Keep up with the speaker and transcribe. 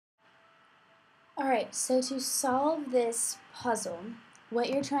Alright, so to solve this puzzle, what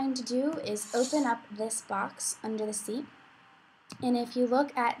you're trying to do is open up this box under the seat. And if you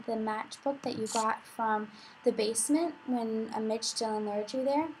look at the matchbook that you got from the basement when Mitch, Dylan lured you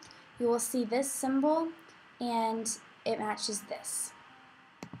there, you will see this symbol and it matches this.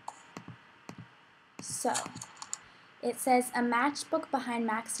 So, it says a matchbook behind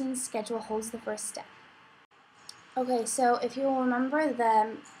Maxine's schedule holds the first step. Okay, so if you will remember,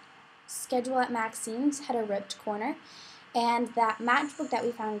 the schedule at Maxine's had a ripped corner, and that matchbook that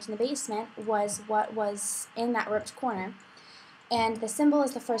we found in the basement was what was in that ripped corner. And the symbol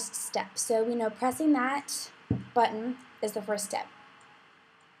is the first step, so we know pressing that button is the first step.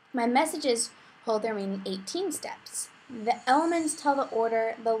 My messages hold the remaining 18 steps. The elements tell the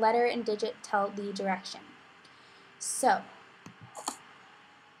order, the letter and digit tell the direction. So,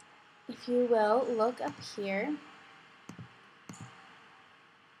 if you will, look up here,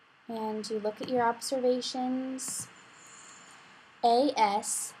 and you look at your observations.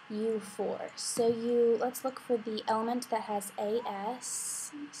 AS, U4. So let's look for the element that has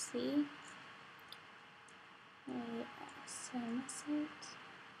AS. Let me see. AS, did I miss it?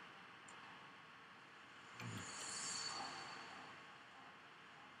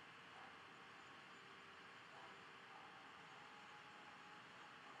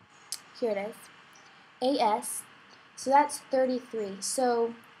 Here it is. AS, so that's 33.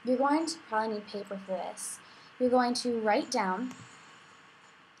 So you're going to probably need paper for this. You're going to write down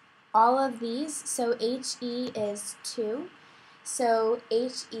all of these. So HE is 2. So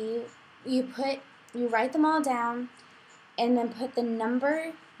HE, you write them all down and then put the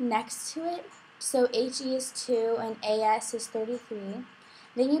number next to it. So HE is 2 and AS is 33.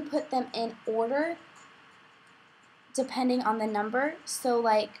 Then you put them in order depending on the number. So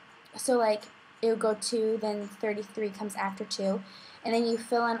like it would go 2, then 33 comes after 2, and then you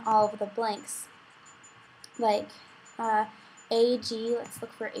fill in all of the blanks. Like AG, let's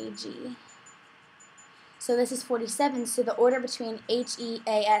look for AG. So this is 47, so the order between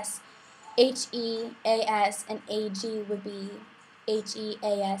HEAS, and AG would be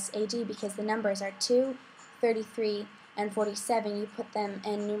HEAS, AG, because the numbers are 2, 33, and 47. You put them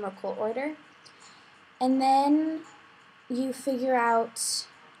in numerical order. And then you figure out,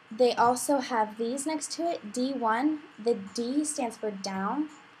 they also have these next to it, D1. The D stands for down,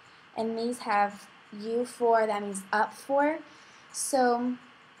 and these have U4, that means up 4. So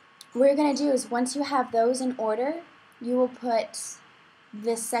what you're going to do is once you have those in order, you will put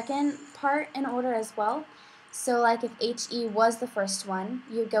the second part in order as well. So like if HE was the first one,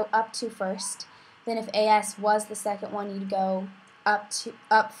 you'd go up 2 first. Then if AS was the second one, you'd go up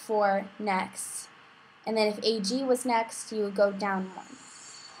 4 next. And then if AG was next, you would go down 1.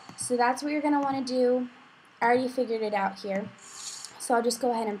 So that's what you're going to want to do. I already figured it out here, so I'll just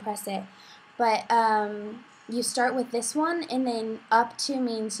go ahead and press it. But you start with this one, and then up 2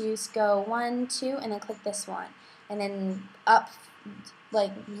 means you just go 1, 2, and then click this one. And then up,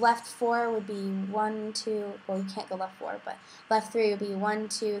 like left 4 would be 1, 2, well you can't go left 4, but left 3 would be 1,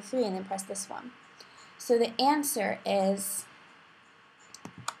 2, 3, and then press this one. So the answer is,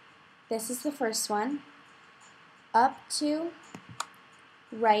 this is the first one, up 2,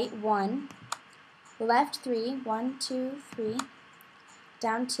 right 1, left 3, 1, 2, 3,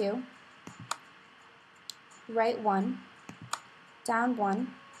 down 2, right 1, down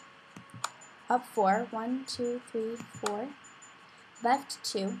 1, up 4, 1, 2, 3, 4, left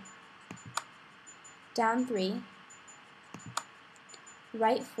 2, down 3,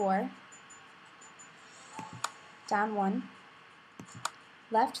 right 4, down 1,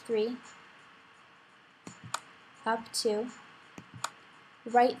 left 3, up 2,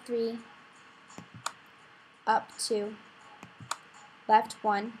 right 3, up 2, left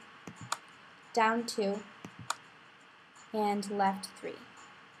 1, down 2, and left 3.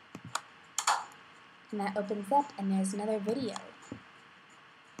 And that opens up, and there's another video.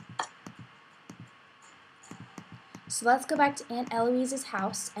 So let's go back to Aunt Eloise's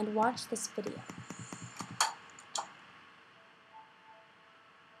house and watch this video.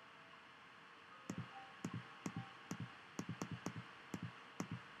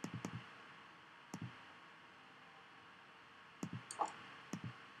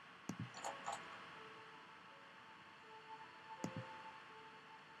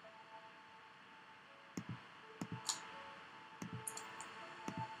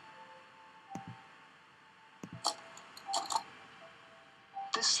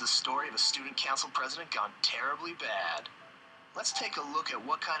 This is the story of a student council president gone terribly bad. Let's take a look at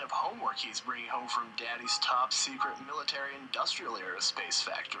what kind of homework he's bringing home from Daddy's top secret military industrial aerospace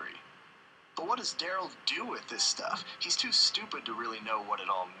factory. But what does Daryl do with this stuff? He's too stupid to really know what it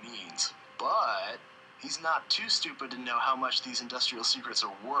all means. But he's not too stupid to know how much these industrial secrets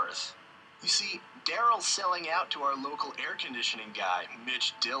are worth. You see, Daryl's selling out to our local air conditioning guy,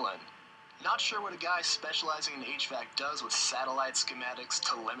 Mitch Dillon. Not sure what a guy specializing in HVAC does with satellite schematics,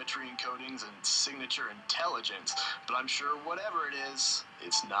 telemetry encodings, and signature intelligence, but I'm sure whatever it is,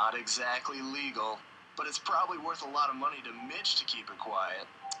 it's not exactly legal. But it's probably worth a lot of money to Mitch to keep it quiet.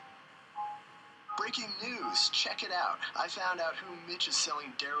 Breaking news, check it out. I found out who Mitch is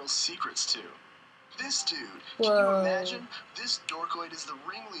selling Daryl's secrets to. This dude. Can you imagine? This dorkoid is the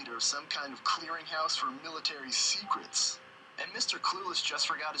ringleader of some kind of clearinghouse for military secrets. And Mr. Clueless just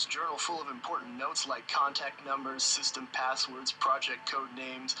forgot his journal full of important notes like contact numbers, system passwords, project code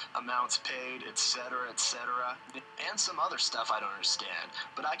names, amounts paid, etc., etc. And some other stuff I don't understand,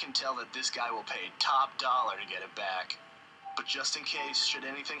 but I can tell that this guy will pay top dollar to get it back. But just in case, should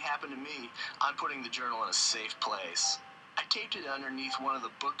anything happen to me, I'm putting the journal in a safe place. I taped it underneath one of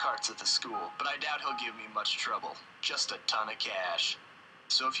the book carts at the school, but I doubt he'll give me much trouble. Just a ton of cash.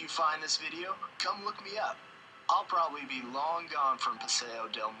 So if you find this video, come look me up. I'll probably be long gone from Paseo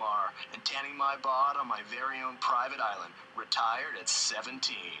del Mar and tanning my bod on my very own private island, retired at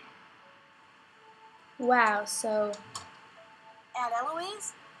 17. Wow, so Aunt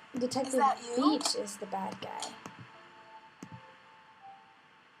Eloise? Detective Is that you? Beach is the bad guy.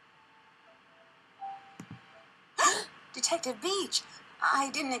 Detective Beach, I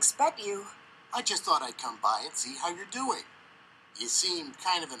didn't expect you. I just thought I'd come by and see how you're doing. You seem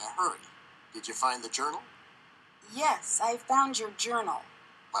kind of in a hurry. Did you find the journal? Yes, I found your journal.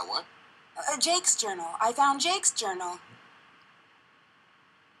 My what? Jake's journal. I found Jake's journal.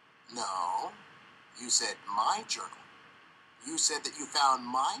 No. You said my journal. You said that you found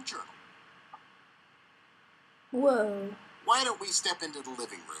my journal. Whoa. Why don't we step into the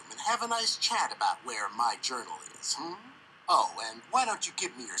living room and have a nice chat about where my journal is, Oh, and why don't you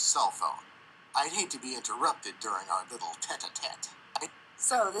give me your cell phone? I'd hate to be interrupted during our little tete-a-tete.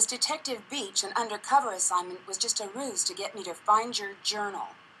 So, this Detective Beach, an undercover assignment, was just a ruse to get me to find your journal.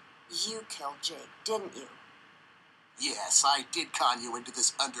 You killed Jake, didn't you? Yes, I did con you into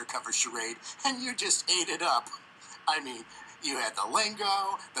this undercover charade, and you just ate it up. I mean, you had the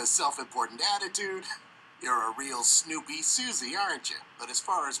lingo, the self-important attitude. You're a real Snoopy Susie, aren't you? But as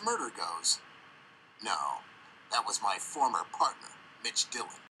far as murder goes, no. That was my former partner, Mitch Dillon.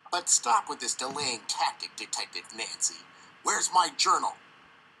 But stop with this delaying tactic, Detective Nancy. Where's my journal?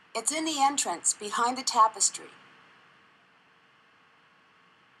 It's in the entrance, behind the tapestry.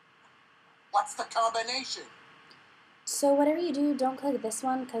 What's the combination? So whatever you do, don't click this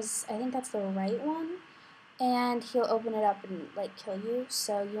one, because I think that's the right one. And he'll open it up and, like, kill you.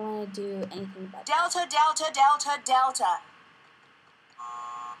 So you want to do anything but Delta, Delta, Delta, Delta.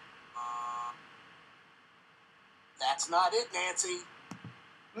 That's not it, Nancy.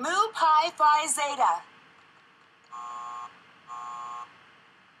 Mu Pi Phi Zeta.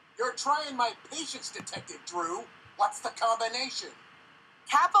 You're trying my patience, Detective Drew. What's the combination?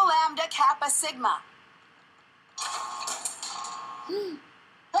 Kappa Lambda Kappa Sigma.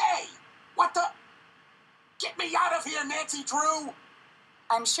 Hey! What the? Get me out of here, Nancy Drew!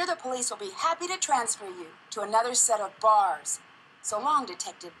 I'm sure the police will be happy to transfer you to another set of bars. So long,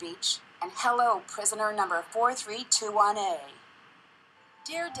 Detective Beach, and hello, prisoner number 4321A.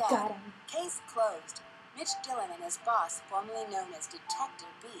 Dear Dad, Got him. case closed. Mitch Dillon and his boss, formerly known as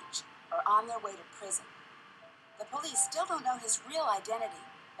Detective Beach, are on their way to prison. The police still don't know his real identity,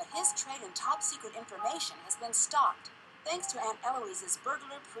 but his trade in top-secret information has been stopped, thanks to Aunt Eloise's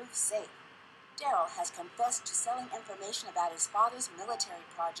burglar-proof safe. Daryl has confessed to selling information about his father's military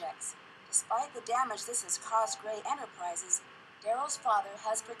projects. Despite the damage this has caused Gray Enterprises, Daryl's father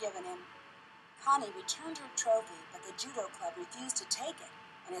has forgiven him. Connie returned her trophy, but the judo club refused to take it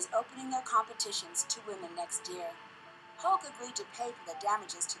and is opening their competitions to women next year. Hulk agreed to pay for the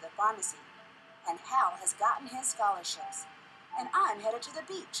damages to the pharmacy, and Hal has gotten his scholarships. And I'm headed to the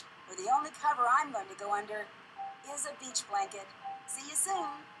beach, where the only cover I'm going to go under is a beach blanket. See you soon,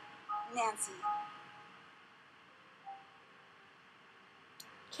 Nancy.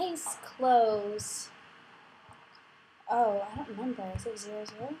 Case closed. Oh, I don't remember. Is it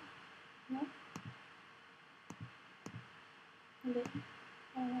 00? No? Maybe.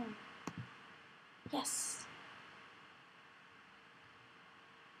 I don't know. Yes.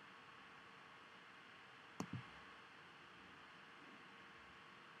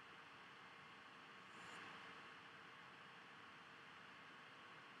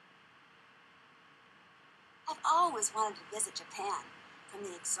 I've always wanted to visit Japan, from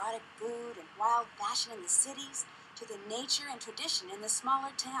the exotic food and wild fashion in the cities to the nature and tradition in the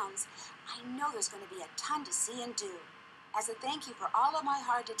smaller towns. I know there's going to be a ton to see and do. As a thank you for all of my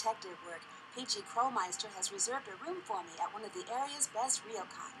hard detective work, Peachy Crowmeister has reserved a room for me at one of the area's best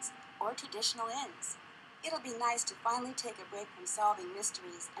ryokans, or traditional inns. It'll be nice to finally take a break from solving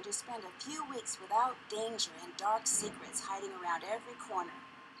mysteries and to spend a few weeks without danger and dark secrets hiding around every corner.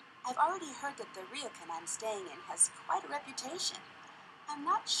 I've already heard that the ryokan I'm staying in has quite a reputation. I'm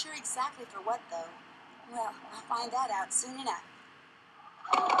not sure exactly for what, though. Well, I'll find that out soon enough.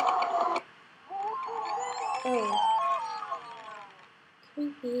 Oh.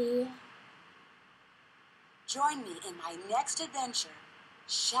 Creepy. Join me in my next adventure,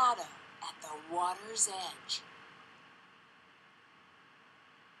 Shadow at the Water's Edge.